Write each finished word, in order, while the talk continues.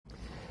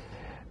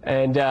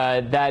And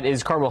that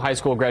is Carmel High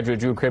School graduate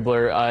Drew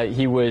Kribler.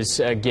 He was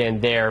again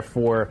there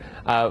for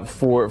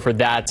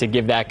that, to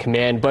give that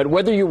command. But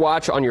whether you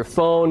watch on your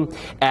phone,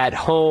 at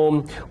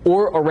home,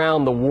 or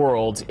around the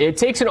world, it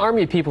takes an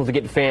army of people to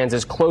get fans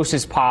as close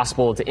as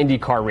possible to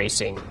IndyCar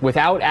racing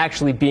without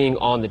actually being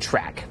on the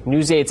track.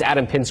 News 8's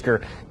Adam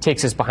Pinsker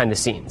takes us behind the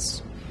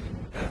scenes.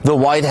 The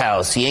White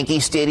House, Yankee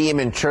Stadium,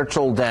 and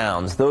Churchill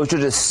Downs. Those are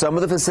just some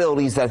of the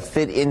facilities that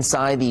fit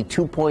inside the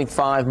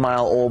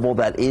 2.5-mile oval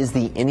that is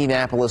the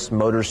Indianapolis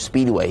Motor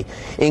Speedway.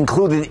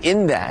 Included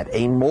in that,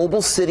 a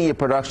mobile city of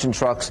production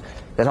trucks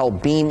that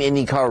help beam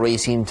IndyCar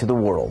racing to the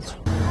world.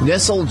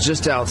 Nestled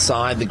just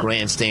outside the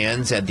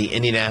grandstands at the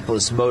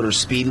Indianapolis Motor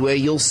Speedway,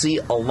 you'll see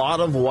a lot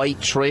of white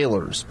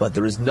trailers, but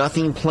there is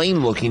nothing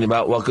plain-looking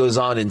about what goes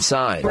on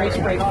inside. Race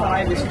break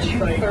 5 is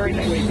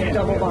 2:30,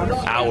 double on.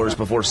 Hours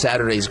before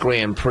Saturday's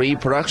Grand Prix,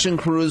 production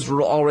crews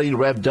were already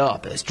revved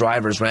up as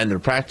drivers ran their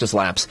practice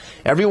laps.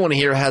 Everyone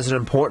here has an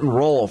important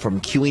role, from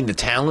cueing the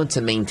talent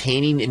to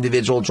maintaining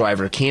individual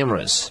driver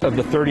cameras. Of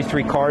the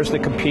 33 cars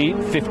that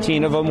compete,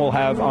 15 of them will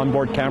have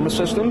onboard camera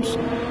systems.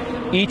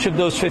 Each of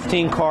those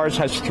 15 cars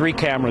has 3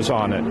 cameras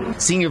on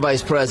it. Senior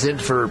Vice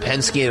President for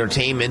Penske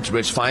Entertainment,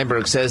 Rich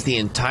Feinberg, says the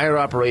entire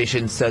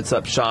operation sets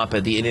up shop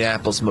at the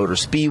Indianapolis Motor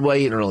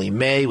Speedway in early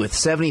May with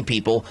 70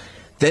 people,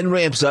 then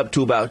ramps up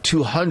to about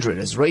 200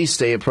 as race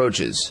day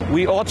approaches.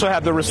 We also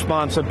have the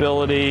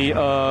responsibility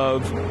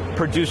of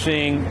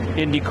producing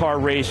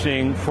IndyCar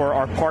racing for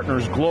our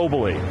partners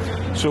globally.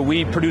 So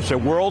we produce a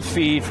world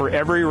feed for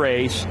every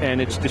race, and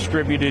it's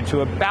distributed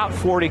to about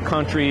 40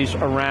 countries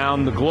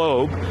around the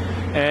globe,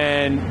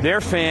 and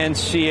their fans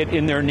see it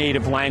in their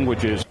native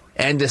languages.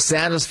 And to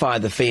satisfy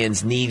the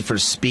fans' need for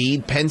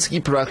speed,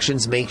 Penske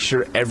Productions makes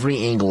sure every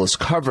angle is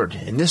covered.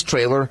 In this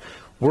trailer,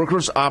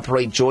 workers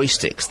operate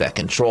joysticks that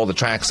control the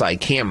trackside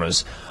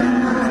cameras.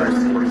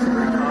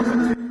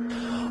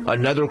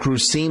 Another crew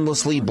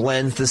seamlessly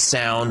blends the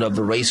sound of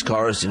the race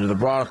cars into the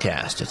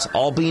broadcast. It's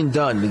all being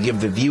done to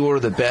give the viewer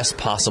the best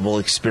possible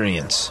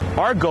experience.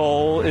 Our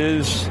goal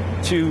is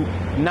to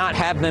not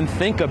have them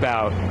think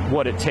about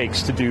what it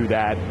takes to do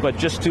that, but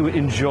just to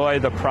enjoy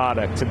the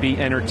product, to be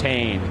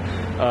entertained,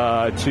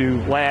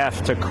 to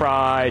laugh, to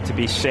cry, to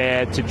be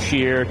sad, to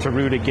cheer, to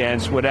root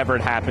against, whatever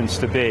it happens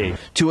to be.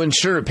 To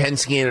ensure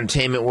Penske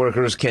Entertainment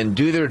workers can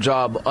do their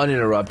job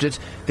uninterrupted,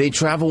 they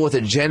travel with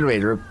a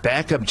generator,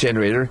 backup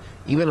generator,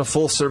 even a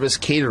full-service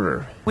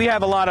caterer. We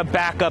have a lot of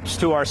backups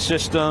to our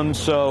system,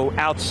 so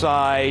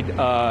outside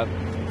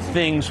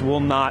things will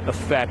not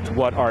affect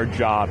what our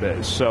job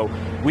is. So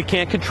we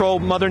can't control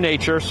Mother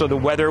Nature, so the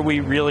weather we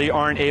really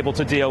aren't able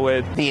to deal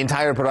with. The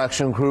entire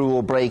production crew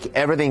will break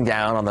everything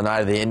down on the night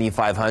of the Indy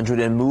 500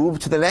 and move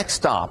to the next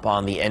stop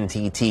on the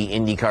NTT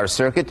IndyCar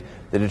circuit,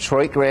 the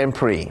Detroit Grand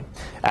Prix.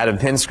 Adam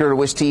Pinsker,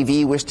 Wish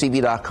TV,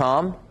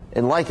 wishtv.com,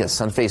 and like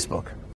us on Facebook.